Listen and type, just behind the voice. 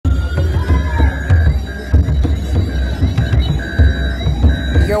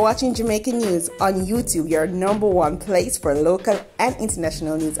You're watching Jamaican News on YouTube, your #1 place for local and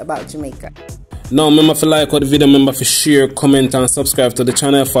international news about Jamaica. Now, remember to like the video, remember to share, comment and subscribe to the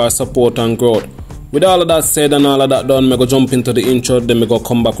channel for support and growth. With all of that said and all of that done, I go jump into the intro, then I go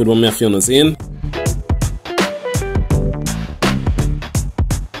come back with what I feel in.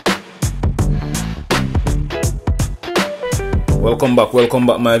 Welcome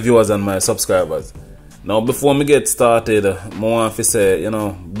back my viewers and my subscribers. Now before me get started, I want to say,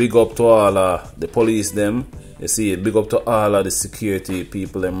 big up to all the police them. You see, big up to all of the security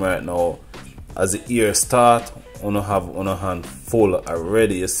people them right now. As the year start, you have on a hand full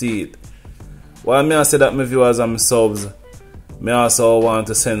already, you see it. While me I say that my viewers and my subs, me also want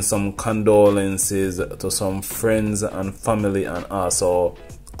to send some condolences to some friends and family and also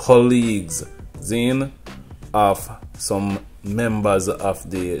colleagues of some members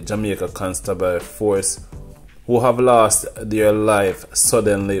of the Jamaica Constabulary Force who have lost their life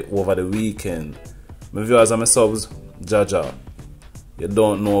suddenly over the weekend. My viewers and my subs, Jaja, you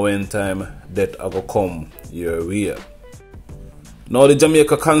don't know when time death will come your way. Now the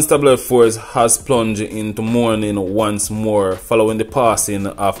Jamaica Constabulary Force has plunged into mourning once more following the passing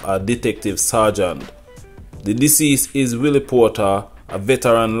of a detective sergeant. The deceased is Willie Porter, a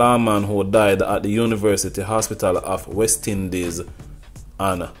veteran lawman who died at the University Hospital of West Indies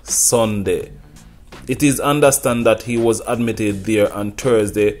on Sunday. It is understood that he was admitted there on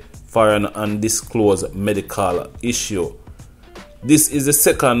Thursday for an undisclosed medical issue. This is the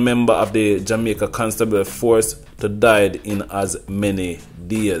second member of the Jamaica Constabulary Force to die in as many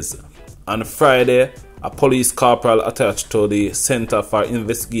days. On Friday, a police corporal attached to the Center for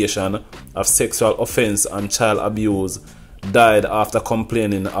Investigation of Sexual Offense and Child Abuse died after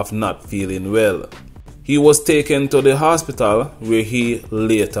complaining of not feeling well. He was taken to the hospital where he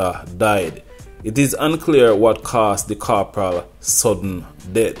later died. It is unclear what caused the corporal sudden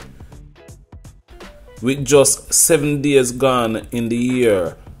death. With just 7 days gone in the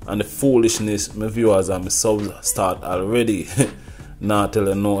year and the foolishness my viewers and my subs start already. Not tell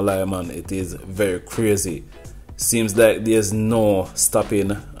you no lie, man, it is very crazy. Seems like there's no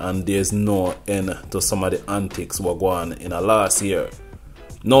stopping and there's no end to some of the antics were going on in the last year.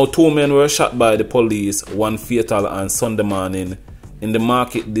 Now 2 men were shot by the police, one fatal on Sunday morning in the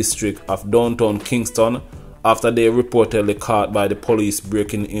Market District of downtown Kingston after they reportedly caught by the police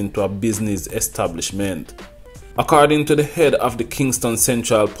breaking into a business establishment. According to the head of the Kingston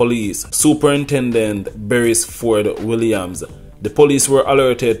Central Police, Superintendent Beresford Williams, the police were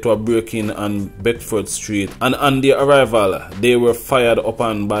alerted to a break-in on Bedford Street, and on their arrival, they were fired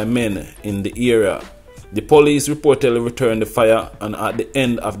upon by men in the area. The police reportedly returned the fire, and at the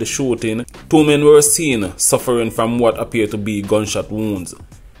end of the shooting, 2 men were seen suffering from what appeared to be gunshot wounds.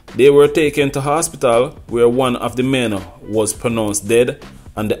 They were taken to hospital where one of the men was pronounced dead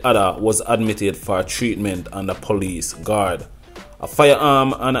and the other was admitted for treatment under police guard. A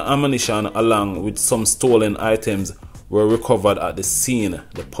firearm and ammunition along with some stolen items were recovered at the scene,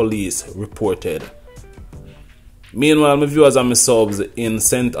 the police reported. Meanwhile, my viewers and my subs, in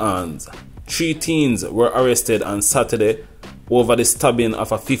St. Anne's, 3 teens were arrested on Saturday over the stabbing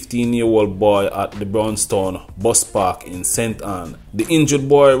of a 15-year-old boy at the Brownstown bus park in St. Anne. The injured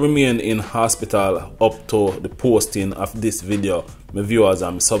boy remained in hospital up to the posting of this video, my viewers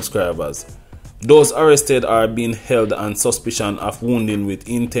and my subscribers. Those arrested are being held on suspicion of wounding with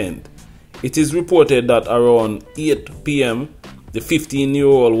intent. It is reported that around 8 p.m. the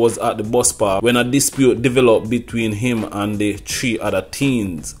 15-year-old was at the bus park when a dispute developed between him and the 3 other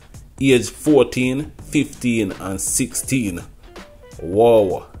teens, aged 14, 15 and 16.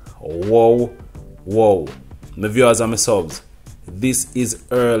 Wow. My viewers and my subs, this is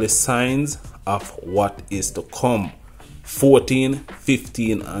early signs of what is to come. 14,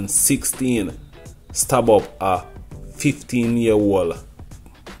 15 and 16 stab up a 15-year-old.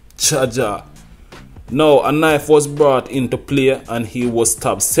 Jaja. Now a knife was brought into play and he was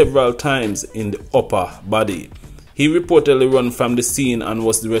stabbed several times in the upper body. He reportedly ran from the scene and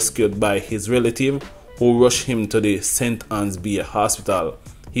was rescued by his relative who rushed him to the St. Anne's Bay Hospital.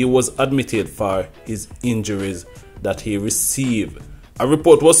 He was admitted for his injuries that he received. A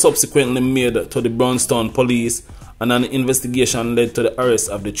report was subsequently made to the Brownstown police and an investigation led to the arrest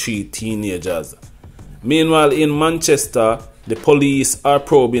of the 3 teenagers. Meanwhile, in Manchester, the police are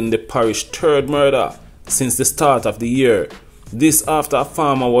probing the parish 3rd murder since the start of the year. This after a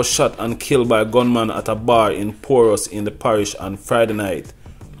farmer was shot and killed by a gunman at a bar in Porus in the parish on Friday night.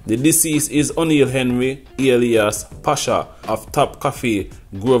 The deceased is O'Neill Henry alias Pasha of Top Cafe,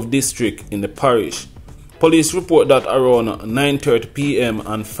 Grove District in the parish. Police report that around 9:30 p.m.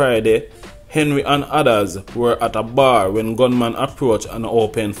 on Friday, Henry and others were at a bar when gunmen approached and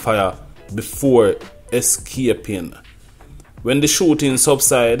opened fire before escaping. When the shooting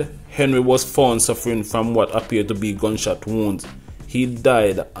subsided, Henry was found suffering from what appeared to be gunshot wounds. He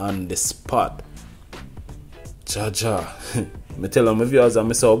died on the spot. Jaja. Me tell you, my viewers and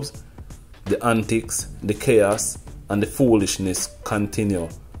my subs, the antics, the chaos, and the foolishness continue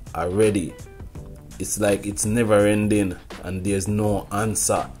already. It's like it's never ending and there's no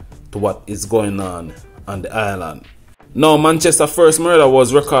answer to what is going on the island. Now, Manchester's first murder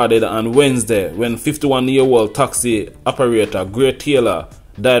was recorded on Wednesday when 51-year-old taxi operator Gray Taylor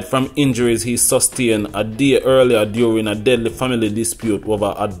died from injuries he sustained a day earlier during a deadly family dispute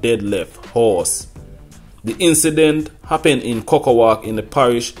over a dead left horse. The incident happened in Cocoa in the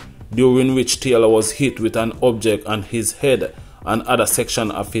parish, during which Taylor was hit with an object on his head and other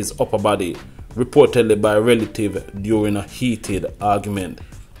section of his upper body, reportedly by a relative during a heated argument.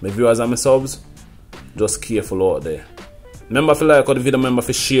 My viewers and my subs, just careful out there. Remember to like the video, remember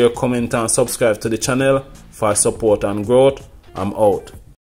to share, comment and subscribe to the channel for support and growth. I'm out.